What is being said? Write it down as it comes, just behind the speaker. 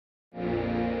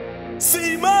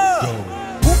Cima!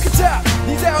 Who can tell?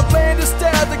 These outlandish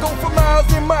styles that go for miles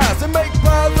and miles and make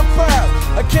piles and piles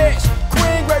of cash.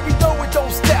 Queen, gravy, though it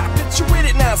don't stop. Get you with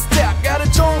it now, stop. Got a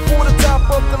joint for the top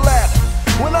of the ladder.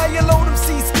 When I unload them,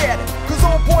 see scatter. Cause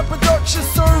on point production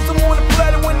serves them on the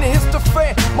platter when it hits the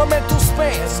fan. My mental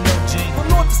spans from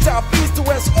north to south, east to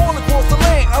west, all across the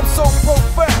land. I'm so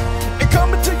profound. And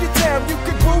coming to your town, you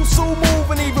can groove, so move,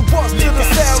 and even bust to the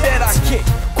sound that I kick.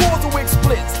 Cause the wig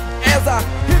splits as I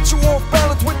hit you off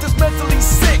balance with this mentally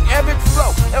sick epic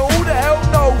flow. And who the hell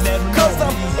knows? Cause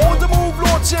I'm on the move,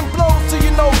 launching blows to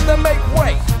your nose that make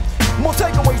way. More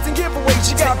takeaways and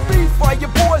giveaways. You got beef while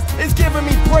your boys is giving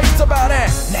me praise about that.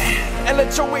 And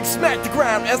let your wig smack the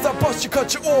ground as I bust you,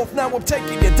 cut you off. Now I'm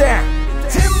taking you down.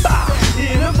 Timber,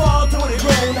 in a fall to the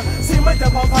ground. See my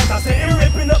depot pipe, I say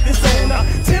ripping up the zone.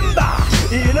 Timber,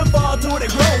 in a fall to the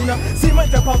ground. See my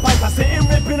depot pipe, I say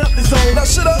ripping up the zone. Now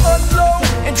should I unload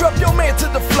and drop your man to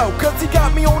the flow? Cause he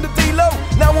got me on the D-low.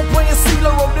 Now I'm playing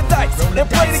CeeLo, roll the dice and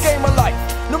play the game of life.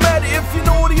 No matter if you're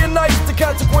naughty or nice, the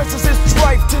consequences is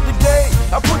strife to the game.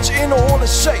 I put you in a hall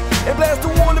of shape and blast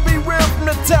the one to be real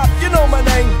from the top. You know my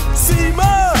name,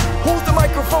 Cima. Who's the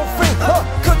microphone fiend? Huh?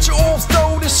 Cut you off,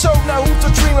 stole the show. Now who's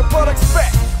the dreaming products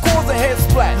back? Cause a head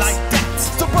splats Like that.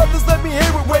 So brothers, let me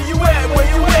hear it. Where you at? Where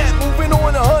you at? Moving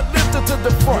on the hunt, lifted to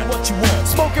the front. What you want?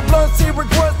 Smoking blunts, hearing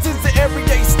grunts is the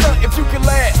everyday stunt. If you can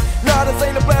laugh, nah, this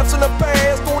ain't a blast in the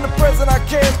past. On the present, I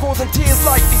cast, causing tears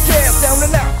like the gas down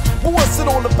and out. But what's it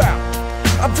all about?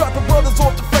 I'm dropping brothers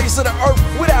off the face of the earth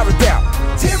without a doubt.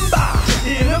 Timber,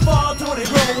 in a fall to the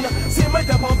ground. See my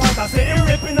depot pipe, I say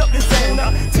ripping up the zone.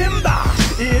 Timber,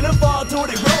 in a fall to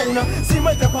the ground. See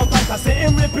my depot pipe, I say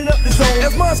ripping up the zone.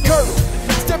 As mine's Colonel,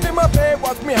 step in my bed,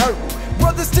 watch me hurt.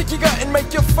 Brothers, stick your gut and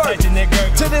make your fur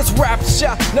to this rap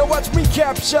shot. Now watch me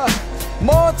capture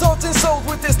more thoughts and souls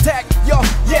with this tack, yo.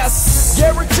 Yes,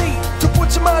 guaranteed to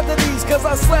put your mind at ease. Cause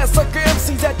I slash sucker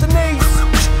MCs at the knees.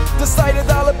 The sight of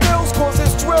dollar bills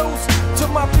causes drills to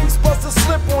my piece, bust a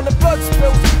slip on the blood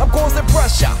spills. I'm causing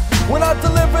pressure when I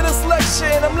deliver this lecture,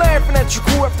 and I'm laughing at your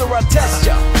crew after I test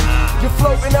ya. You're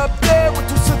floating up there with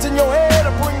two cents in your head.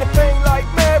 I bring the pain like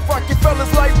mad, rock your fellas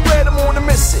like red. I'm on a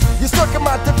mission. You're stuck in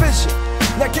my division.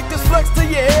 Now kick this flex to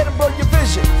your head and blow your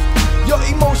vision. Your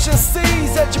emotion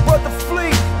sees that your brother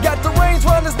flee. Got the reins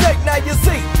round his neck, now you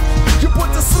see. You put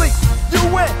to sleep. You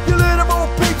went, you little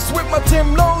old peeps with my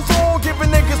Tim Lows on, giving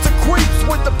niggas the creeps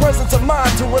with the presence of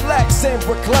mind to relax and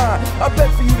recline. I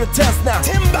bet for you to test now.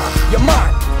 Timber, your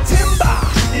mind. timber,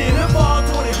 in a fall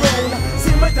to the ground.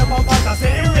 See my depot pipe, I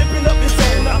say